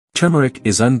Turmeric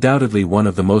is undoubtedly one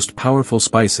of the most powerful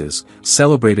spices,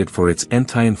 celebrated for its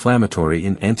anti-inflammatory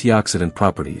and antioxidant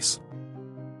properties.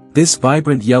 This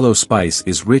vibrant yellow spice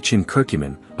is rich in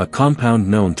curcumin, a compound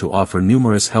known to offer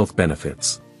numerous health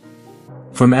benefits.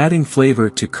 From adding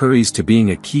flavor to curries to being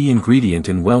a key ingredient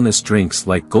in wellness drinks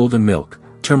like golden milk,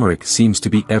 turmeric seems to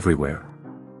be everywhere.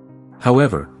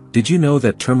 However, did you know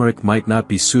that turmeric might not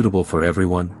be suitable for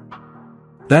everyone?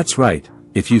 That's right,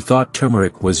 if you thought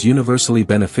turmeric was universally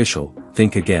beneficial,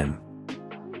 think again.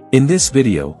 In this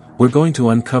video, we're going to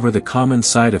uncover the common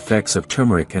side effects of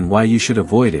turmeric and why you should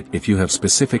avoid it if you have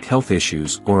specific health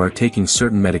issues or are taking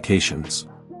certain medications.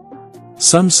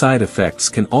 Some side effects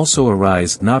can also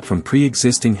arise not from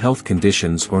pre-existing health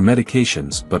conditions or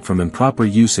medications but from improper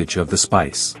usage of the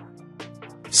spice.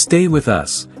 Stay with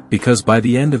us, because by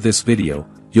the end of this video,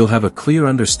 you'll have a clear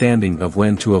understanding of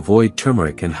when to avoid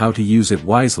turmeric and how to use it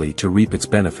wisely to reap its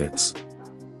benefits.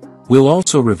 We'll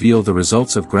also reveal the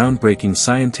results of groundbreaking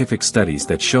scientific studies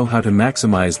that show how to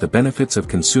maximize the benefits of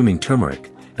consuming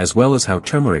turmeric, as well as how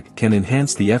turmeric can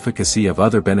enhance the efficacy of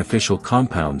other beneficial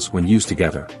compounds when used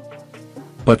together.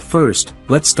 But first,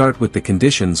 let's start with the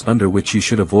conditions under which you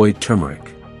should avoid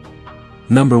turmeric.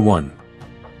 Number 1.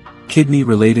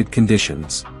 Kidney-related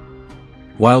conditions.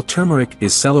 While turmeric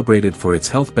is celebrated for its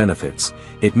health benefits,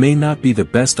 it may not be the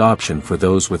best option for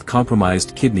those with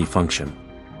compromised kidney function.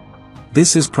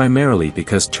 This is primarily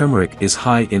because turmeric is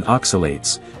high in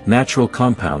oxalates, natural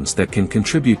compounds that can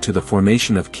contribute to the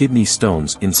formation of kidney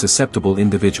stones in susceptible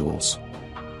individuals.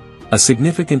 A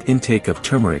significant intake of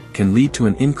turmeric can lead to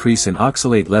an increase in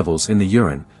oxalate levels in the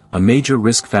urine, a major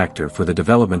risk factor for the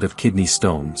development of kidney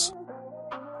stones.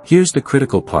 Here's the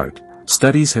critical part.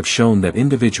 Studies have shown that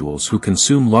individuals who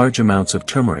consume large amounts of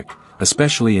turmeric,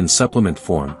 especially in supplement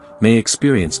form, may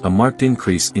experience a marked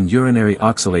increase in urinary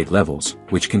oxalate levels,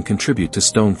 which can contribute to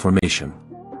stone formation.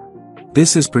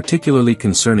 This is particularly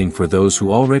concerning for those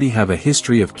who already have a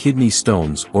history of kidney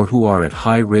stones or who are at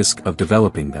high risk of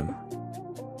developing them.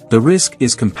 The risk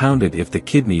is compounded if the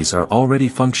kidneys are already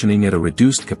functioning at a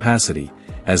reduced capacity,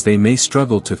 as they may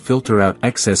struggle to filter out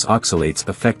excess oxalates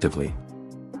effectively.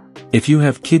 If you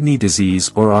have kidney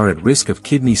disease or are at risk of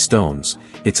kidney stones,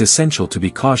 it's essential to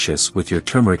be cautious with your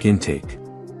turmeric intake.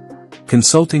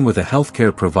 Consulting with a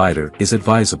healthcare provider is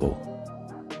advisable.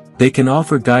 They can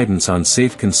offer guidance on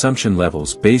safe consumption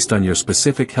levels based on your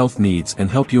specific health needs and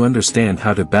help you understand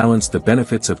how to balance the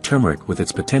benefits of turmeric with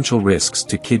its potential risks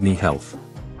to kidney health.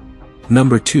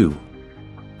 Number 2.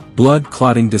 Blood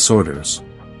clotting disorders.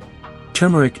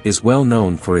 Turmeric is well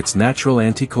known for its natural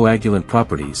anticoagulant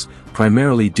properties,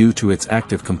 primarily due to its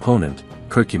active component,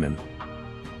 curcumin.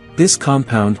 This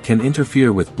compound can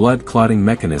interfere with blood clotting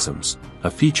mechanisms,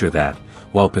 a feature that,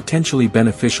 while potentially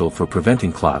beneficial for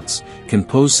preventing clots, can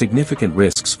pose significant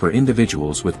risks for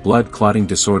individuals with blood clotting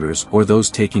disorders or those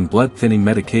taking blood-thinning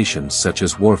medications such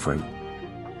as warfarin.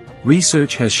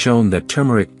 Research has shown that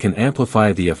turmeric can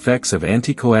amplify the effects of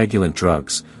anticoagulant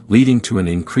drugs, leading to an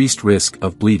increased risk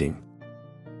of bleeding.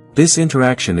 This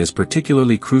interaction is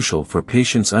particularly crucial for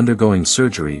patients undergoing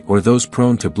surgery or those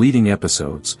prone to bleeding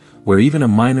episodes, where even a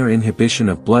minor inhibition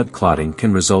of blood clotting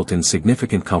can result in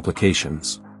significant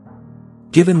complications.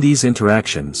 Given these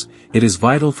interactions, it is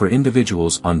vital for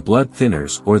individuals on blood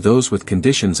thinners or those with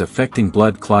conditions affecting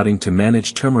blood clotting to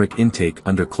manage turmeric intake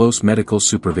under close medical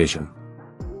supervision.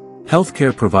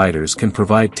 Healthcare providers can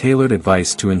provide tailored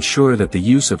advice to ensure that the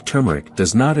use of turmeric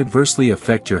does not adversely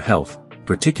affect your health,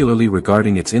 particularly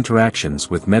regarding its interactions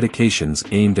with medications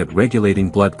aimed at regulating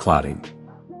blood clotting.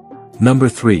 Number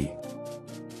 3.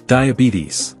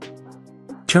 Diabetes.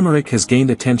 Turmeric has gained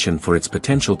attention for its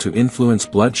potential to influence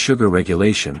blood sugar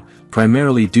regulation,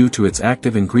 primarily due to its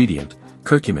active ingredient,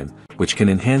 curcumin, which can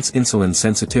enhance insulin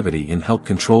sensitivity and help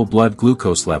control blood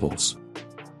glucose levels.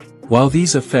 While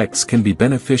these effects can be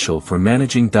beneficial for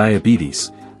managing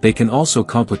diabetes, they can also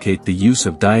complicate the use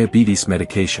of diabetes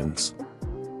medications.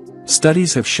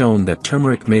 Studies have shown that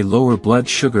turmeric may lower blood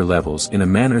sugar levels in a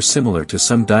manner similar to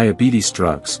some diabetes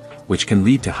drugs, which can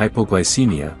lead to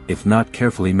hypoglycemia if not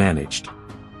carefully managed.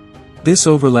 This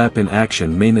overlap in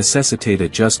action may necessitate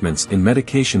adjustments in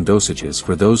medication dosages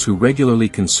for those who regularly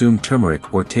consume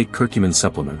turmeric or take curcumin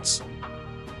supplements.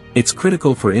 It's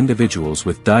critical for individuals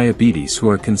with diabetes who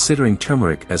are considering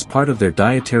turmeric as part of their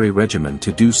dietary regimen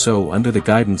to do so under the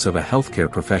guidance of a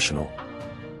healthcare professional.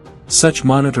 Such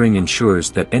monitoring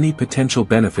ensures that any potential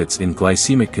benefits in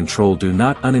glycemic control do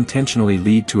not unintentionally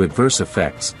lead to adverse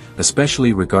effects,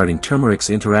 especially regarding turmeric's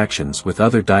interactions with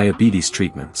other diabetes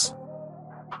treatments.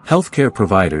 Healthcare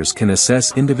providers can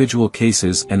assess individual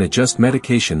cases and adjust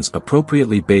medications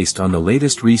appropriately based on the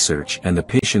latest research and the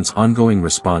patient's ongoing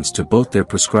response to both their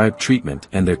prescribed treatment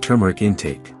and their turmeric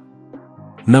intake.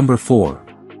 Number 4.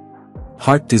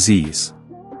 Heart disease.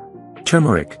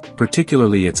 Turmeric,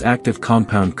 particularly its active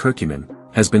compound curcumin,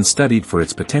 has been studied for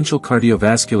its potential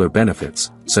cardiovascular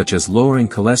benefits, such as lowering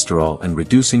cholesterol and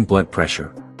reducing blood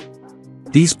pressure.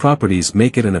 These properties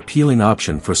make it an appealing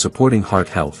option for supporting heart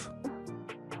health.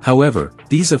 However,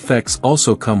 these effects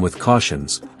also come with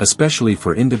cautions, especially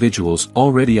for individuals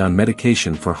already on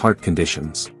medication for heart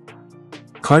conditions.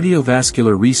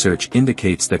 Cardiovascular research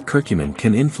indicates that curcumin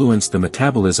can influence the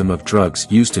metabolism of drugs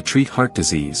used to treat heart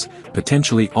disease,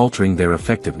 potentially altering their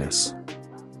effectiveness.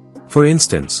 For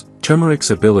instance,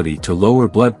 turmeric's ability to lower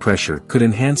blood pressure could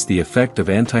enhance the effect of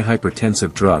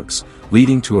antihypertensive drugs,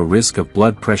 leading to a risk of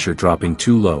blood pressure dropping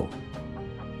too low.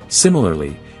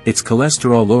 Similarly, its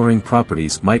cholesterol-lowering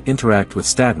properties might interact with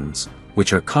statins,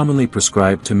 which are commonly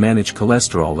prescribed to manage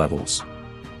cholesterol levels.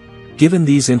 Given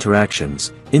these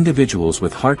interactions, individuals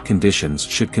with heart conditions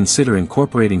should consider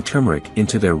incorporating turmeric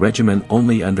into their regimen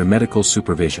only under medical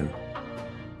supervision.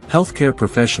 Healthcare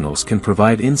professionals can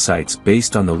provide insights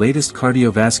based on the latest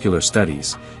cardiovascular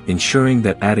studies, ensuring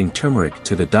that adding turmeric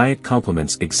to the diet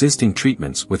complements existing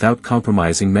treatments without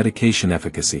compromising medication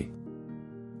efficacy.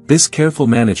 This careful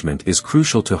management is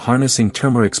crucial to harnessing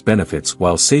turmeric's benefits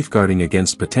while safeguarding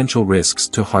against potential risks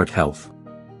to heart health.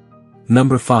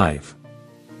 Number 5.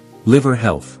 Liver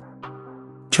health.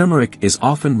 Turmeric is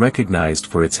often recognized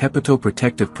for its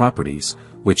hepatoprotective properties,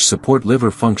 which support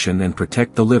liver function and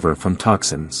protect the liver from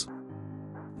toxins.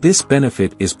 This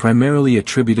benefit is primarily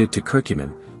attributed to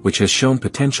curcumin, which has shown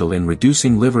potential in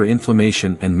reducing liver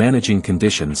inflammation and managing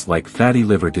conditions like fatty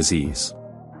liver disease.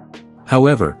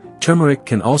 However, turmeric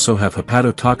can also have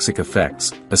hepatotoxic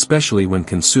effects, especially when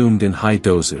consumed in high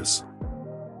doses.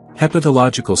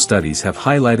 Hepatological studies have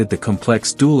highlighted the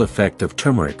complex dual effect of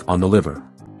turmeric on the liver.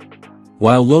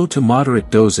 While low to moderate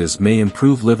doses may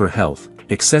improve liver health,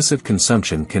 excessive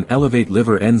consumption can elevate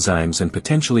liver enzymes and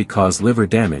potentially cause liver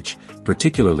damage,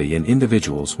 particularly in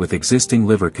individuals with existing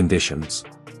liver conditions.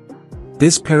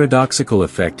 This paradoxical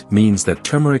effect means that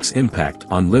turmeric's impact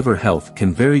on liver health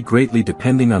can vary greatly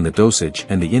depending on the dosage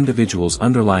and the individual's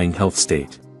underlying health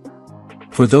state.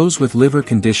 For those with liver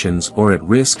conditions or at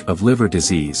risk of liver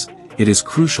disease, it is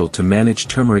crucial to manage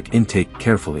turmeric intake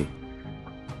carefully.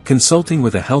 Consulting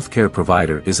with a healthcare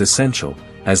provider is essential,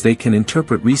 as they can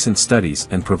interpret recent studies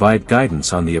and provide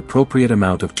guidance on the appropriate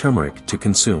amount of turmeric to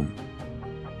consume.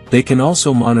 They can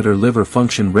also monitor liver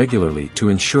function regularly to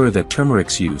ensure that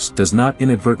turmeric's use does not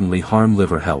inadvertently harm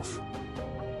liver health.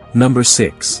 Number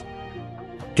 6.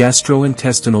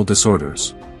 Gastrointestinal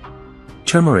disorders.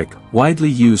 Turmeric, widely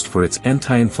used for its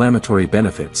anti-inflammatory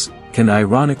benefits, can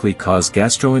ironically cause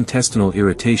gastrointestinal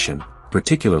irritation,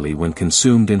 particularly when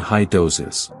consumed in high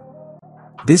doses.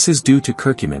 This is due to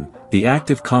curcumin, the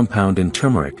active compound in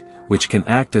turmeric, which can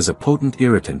act as a potent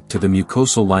irritant to the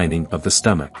mucosal lining of the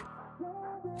stomach.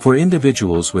 For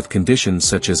individuals with conditions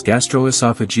such as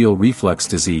gastroesophageal reflux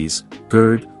disease,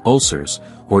 GERD, ulcers,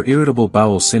 or irritable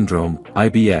bowel syndrome,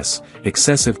 IBS,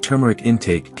 excessive turmeric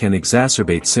intake can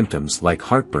exacerbate symptoms like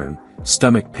heartburn,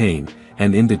 stomach pain,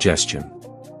 and indigestion.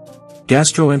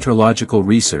 Gastroenterological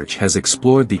research has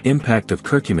explored the impact of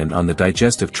curcumin on the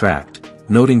digestive tract,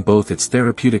 noting both its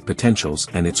therapeutic potentials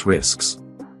and its risks.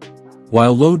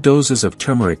 While low doses of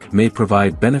turmeric may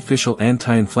provide beneficial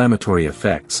anti-inflammatory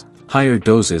effects, higher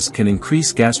doses can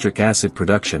increase gastric acid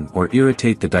production or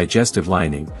irritate the digestive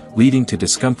lining, leading to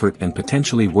discomfort and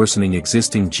potentially worsening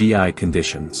existing GI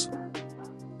conditions.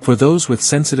 For those with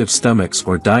sensitive stomachs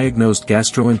or diagnosed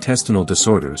gastrointestinal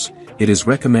disorders, it is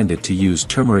recommended to use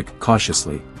turmeric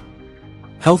cautiously.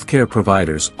 Healthcare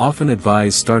providers often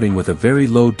advise starting with a very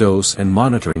low dose and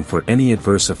monitoring for any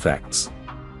adverse effects.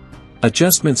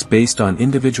 Adjustments based on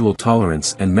individual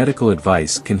tolerance and medical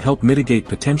advice can help mitigate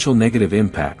potential negative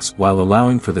impacts while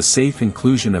allowing for the safe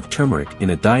inclusion of turmeric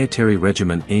in a dietary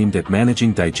regimen aimed at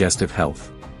managing digestive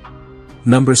health.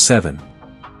 Number 7.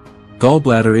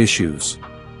 Gallbladder issues.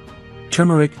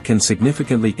 Turmeric can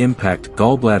significantly impact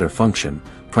gallbladder function,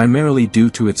 primarily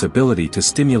due to its ability to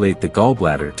stimulate the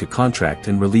gallbladder to contract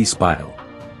and release bile.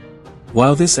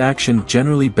 While this action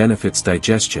generally benefits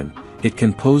digestion, it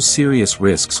can pose serious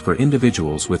risks for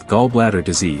individuals with gallbladder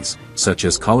disease, such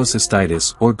as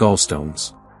cholecystitis or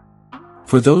gallstones.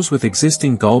 For those with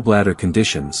existing gallbladder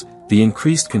conditions, the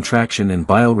increased contraction and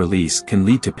bile release can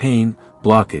lead to pain,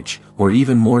 blockage, or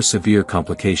even more severe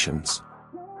complications.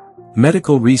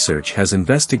 Medical research has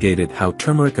investigated how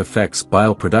turmeric affects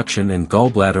bile production and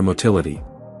gallbladder motility.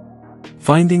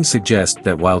 Findings suggest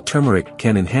that while turmeric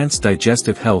can enhance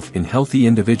digestive health in healthy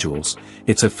individuals,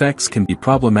 its effects can be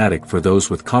problematic for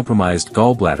those with compromised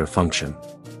gallbladder function.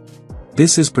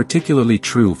 This is particularly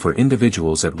true for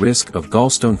individuals at risk of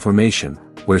gallstone formation,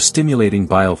 where stimulating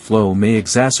bile flow may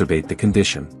exacerbate the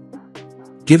condition.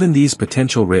 Given these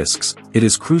potential risks, it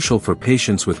is crucial for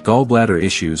patients with gallbladder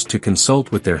issues to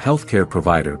consult with their healthcare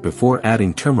provider before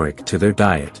adding turmeric to their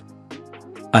diet.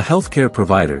 A healthcare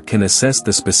provider can assess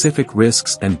the specific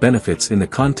risks and benefits in the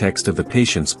context of the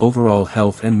patient's overall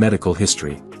health and medical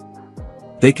history.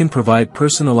 They can provide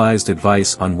personalized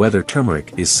advice on whether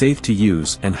turmeric is safe to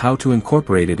use and how to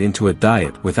incorporate it into a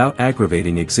diet without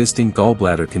aggravating existing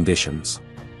gallbladder conditions.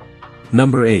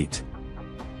 Number 8.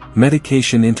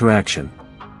 Medication interaction.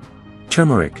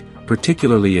 Turmeric,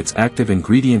 particularly its active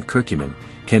ingredient curcumin,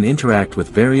 can interact with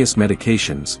various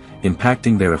medications,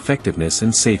 impacting their effectiveness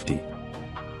and safety.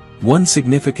 One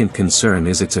significant concern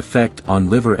is its effect on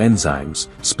liver enzymes,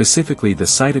 specifically the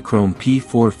cytochrome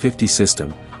P450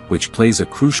 system, which plays a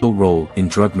crucial role in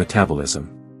drug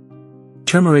metabolism.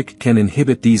 Turmeric can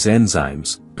inhibit these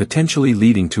enzymes, potentially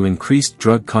leading to increased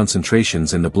drug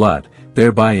concentrations in the blood,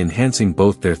 thereby enhancing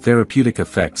both their therapeutic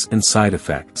effects and side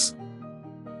effects.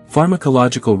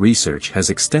 Pharmacological research has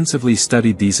extensively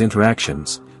studied these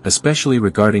interactions, especially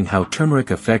regarding how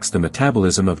turmeric affects the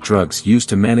metabolism of drugs used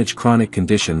to manage chronic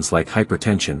conditions like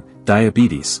hypertension,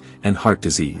 diabetes, and heart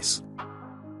disease.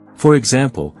 For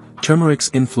example,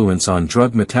 turmeric's influence on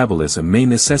drug metabolism may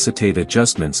necessitate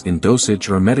adjustments in dosage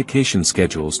or medication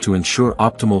schedules to ensure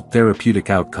optimal therapeutic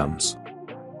outcomes.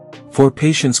 For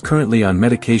patients currently on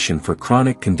medication for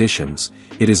chronic conditions,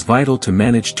 it is vital to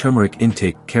manage turmeric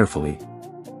intake carefully.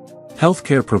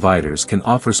 Healthcare providers can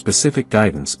offer specific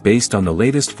guidance based on the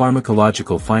latest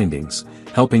pharmacological findings,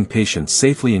 helping patients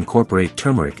safely incorporate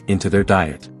turmeric into their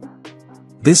diet.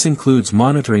 This includes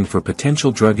monitoring for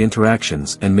potential drug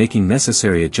interactions and making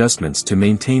necessary adjustments to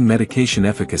maintain medication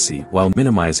efficacy while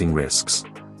minimizing risks.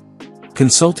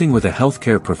 Consulting with a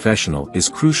healthcare professional is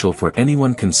crucial for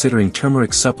anyone considering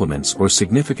turmeric supplements or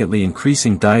significantly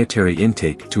increasing dietary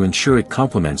intake to ensure it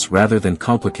complements rather than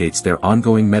complicates their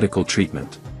ongoing medical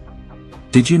treatment.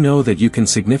 Did you know that you can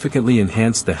significantly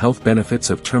enhance the health benefits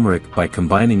of turmeric by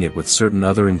combining it with certain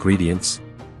other ingredients?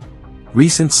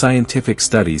 Recent scientific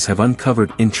studies have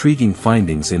uncovered intriguing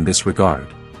findings in this regard.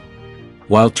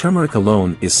 While turmeric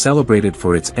alone is celebrated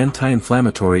for its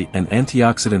anti-inflammatory and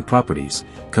antioxidant properties,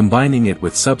 combining it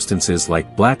with substances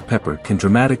like black pepper can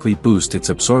dramatically boost its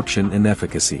absorption and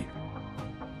efficacy.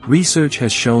 Research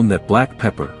has shown that black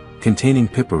pepper, containing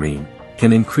piperine,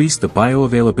 can increase the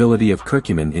bioavailability of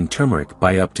curcumin in turmeric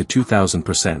by up to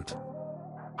 2000%.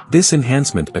 This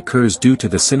enhancement occurs due to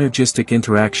the synergistic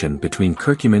interaction between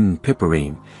curcumin and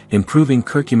piperine, improving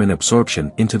curcumin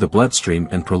absorption into the bloodstream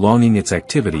and prolonging its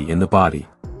activity in the body.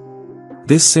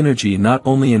 This synergy not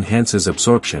only enhances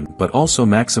absorption but also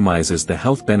maximizes the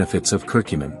health benefits of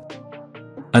curcumin.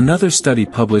 Another study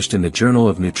published in the Journal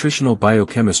of Nutritional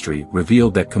Biochemistry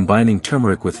revealed that combining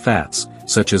turmeric with fats,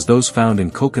 such as those found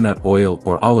in coconut oil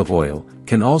or olive oil,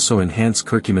 can also enhance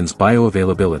curcumin's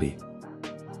bioavailability.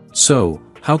 So,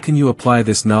 how can you apply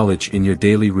this knowledge in your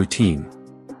daily routine?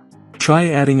 Try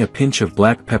adding a pinch of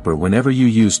black pepper whenever you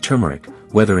use turmeric,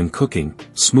 whether in cooking,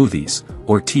 smoothies,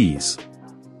 or teas.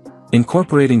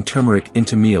 Incorporating turmeric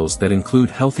into meals that include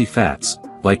healthy fats,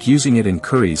 like using it in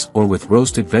curries or with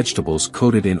roasted vegetables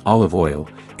coated in olive oil,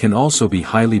 can also be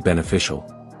highly beneficial.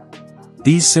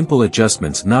 These simple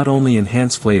adjustments not only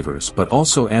enhance flavors but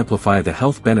also amplify the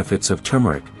health benefits of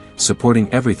turmeric,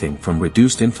 supporting everything from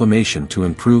reduced inflammation to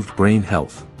improved brain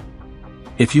health.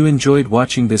 If you enjoyed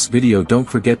watching this video, don't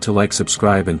forget to like,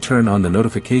 subscribe and turn on the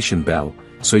notification bell,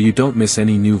 so you don't miss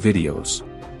any new videos.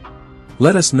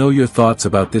 Let us know your thoughts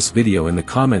about this video in the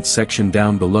comments section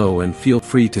down below and feel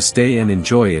free to stay and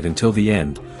enjoy it until the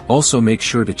end. Also make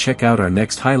sure to check out our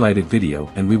next highlighted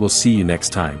video and we will see you next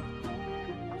time.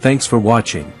 Thanks for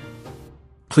watching.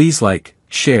 Please like,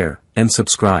 share, and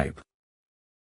subscribe.